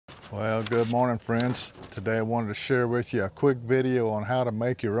Well, good morning, friends. Today I wanted to share with you a quick video on how to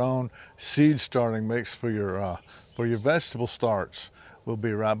make your own seed starting mix for your vegetable starts. We'll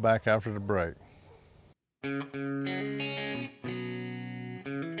be right back after the break.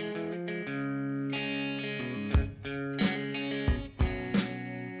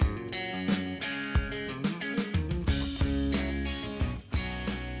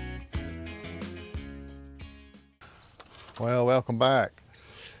 Well, welcome back.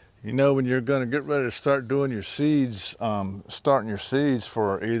 You know, when you're going to get ready to start doing your seeds, starting your seeds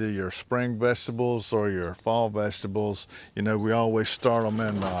for either your spring vegetables or your fall vegetables, you know, we always start them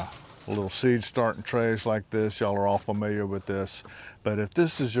in little seed starting trays like this. Y'all are all familiar with this. But if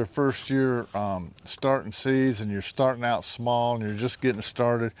this is your first year starting seeds and you're starting out small and you're just getting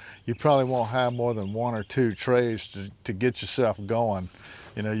started, you probably won't have more than 1 or 2 trays to get yourself going.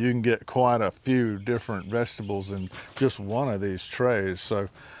 You know, you can get quite a few different vegetables in just one of these trays. So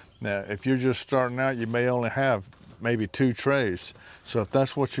now, if you're just starting out, you may only have maybe 2 trays. So if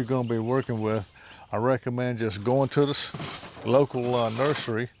that's what you're going to be working with, I recommend just going to the local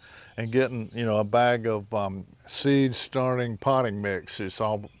nursery and getting, you know, a bag of seed starting potting mix. It's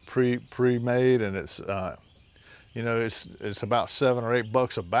all pre-made, and it's, you know, it's about $7 or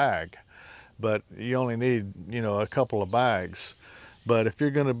 $8 a bag, but you only need, you know, a couple of bags. But if you're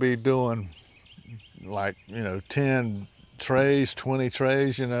going to be doing like, you know, 10 trays, 20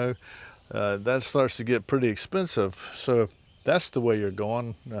 trays, you know, that starts to get pretty expensive. So if that's the way you're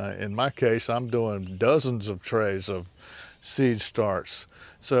going, in my case, I'm doing dozens of trays of seed starts.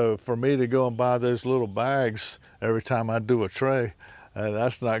 So for me to go and buy those little bags every time I do a tray,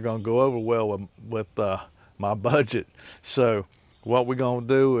 that's not going to go over well with my budget. So what we're going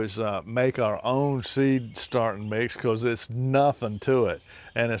to do is make our own seed starting mix, because it's nothing to it,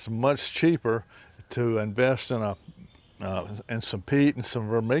 and it's much cheaper to invest in some peat and some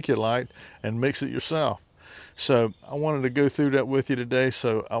vermiculite and mix it yourself. So I wanted to go through that with you today,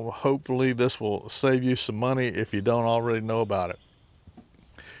 so hopefully this will save you some money if you don't already know about it.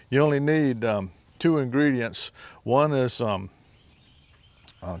 You only need 2 ingredients. One is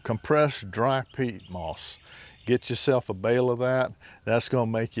compressed dry peat moss. Get yourself a bale of that. That's going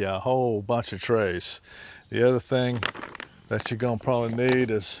to make you a whole bunch of trays. The other thing that you're going to probably need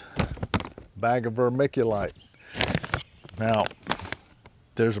is a bag of vermiculite. Now,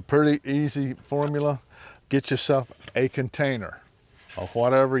 there's a pretty easy formula. Get yourself a container of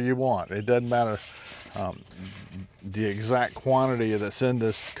whatever you want. It doesn't matter the exact quantity that's in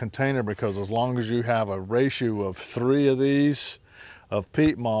this container, because as long as you have a ratio of 3 of these of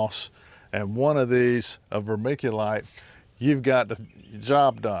peat moss and 1 of these of vermiculite, you've got the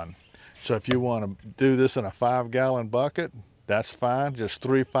job done. So if you want to do this in a 5-gallon bucket, that's fine. Just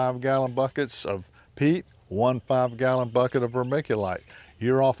 3 5-gallon buckets of peat, 1 5-gallon bucket of vermiculite.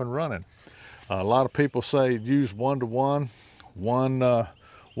 You're off and running. A lot of people say use 1-to-1,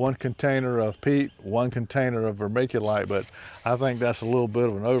 one container of peat, 1 container of vermiculite, but I think that's a little bit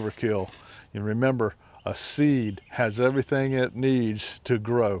of an overkill. And remember, a seed has everything it needs to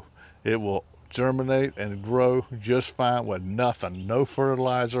grow. It will germinate and grow just fine with nothing, no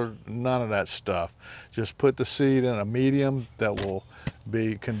fertilizer, none of that stuff. Just put the seed in a medium that will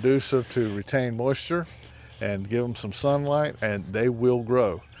be conducive to retain moisture and give them some sunlight, and they will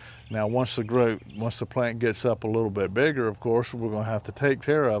grow. Now, once the plant gets up a little bit bigger, of course, we're going to have to take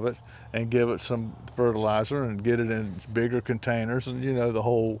care of it and give it some fertilizer and get it in bigger containers, and you know, the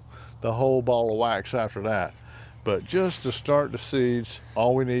whole ball of wax after that. But just to start the seeds,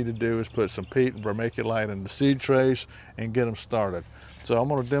 all we need to do is put some peat and vermiculite in the seed trays and get them started. So I'm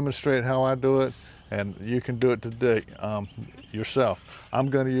going to demonstrate how I do it, and you can do it today yourself. I'm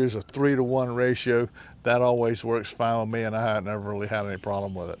going to use a 3-to-1 ratio. That always works fine with me, and I have never really had any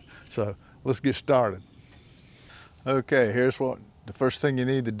problem with it. So let's get started. Okay, here's what the first thing you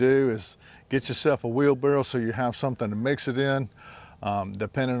need to do is get yourself a wheelbarrow so you have something to mix it in.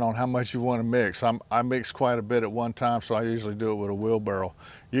 Depending on how much you want to mix. I mix quite a bit at one time, so I usually do it with a wheelbarrow.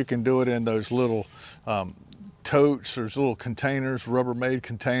 You can do it in those little totes. There's little containers, Rubbermaid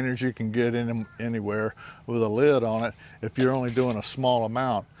containers. You can get in them anywhere with a lid on it if you're only doing a small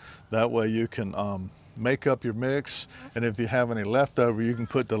amount. That way you can make up your mix, and if you have any leftover, you can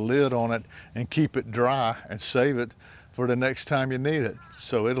put the lid on it and keep it dry and save it for the next time you need it.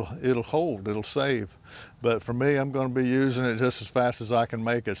 So it'll hold, it'll save. But for me, I'm going to be using it just as fast as I can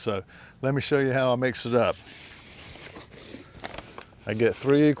make it. So let me show you how I mix it up. I get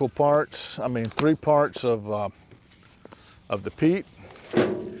 3 parts of the peat.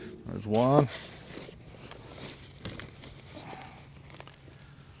 There's 1,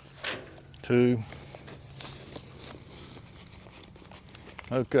 2,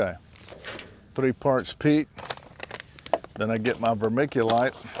 Okay, 3 parts peat. Then I get my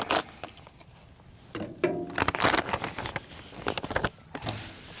vermiculite.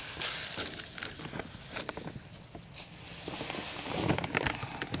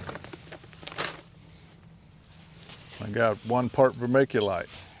 I got 1 part vermiculite.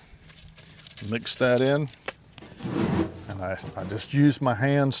 Mix that in, and I just use my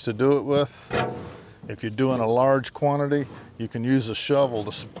hands to do it with. If you're doing a large quantity, you can use a shovel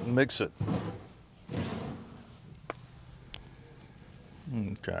to mix it.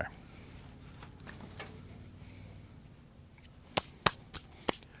 Okay.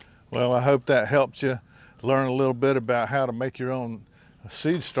 Well, I hope that helped you learn a little bit about how to make your own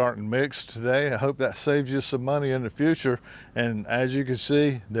seed starting mix today. I hope that saves you some money in the future. And as you can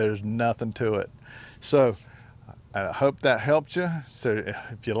see, there's nothing to it. So I hope that helped you. So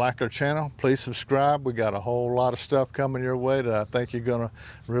if you like our channel, please subscribe. We got a whole lot of stuff coming your way that I think you're gonna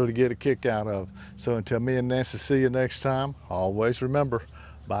really get a kick out of. So until me and Nancy see you next time, always remember,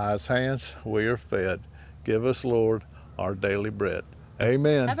 by His hands we are fed. Give us, Lord, our daily bread.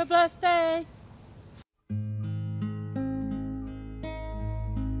 Amen. Have a blessed day.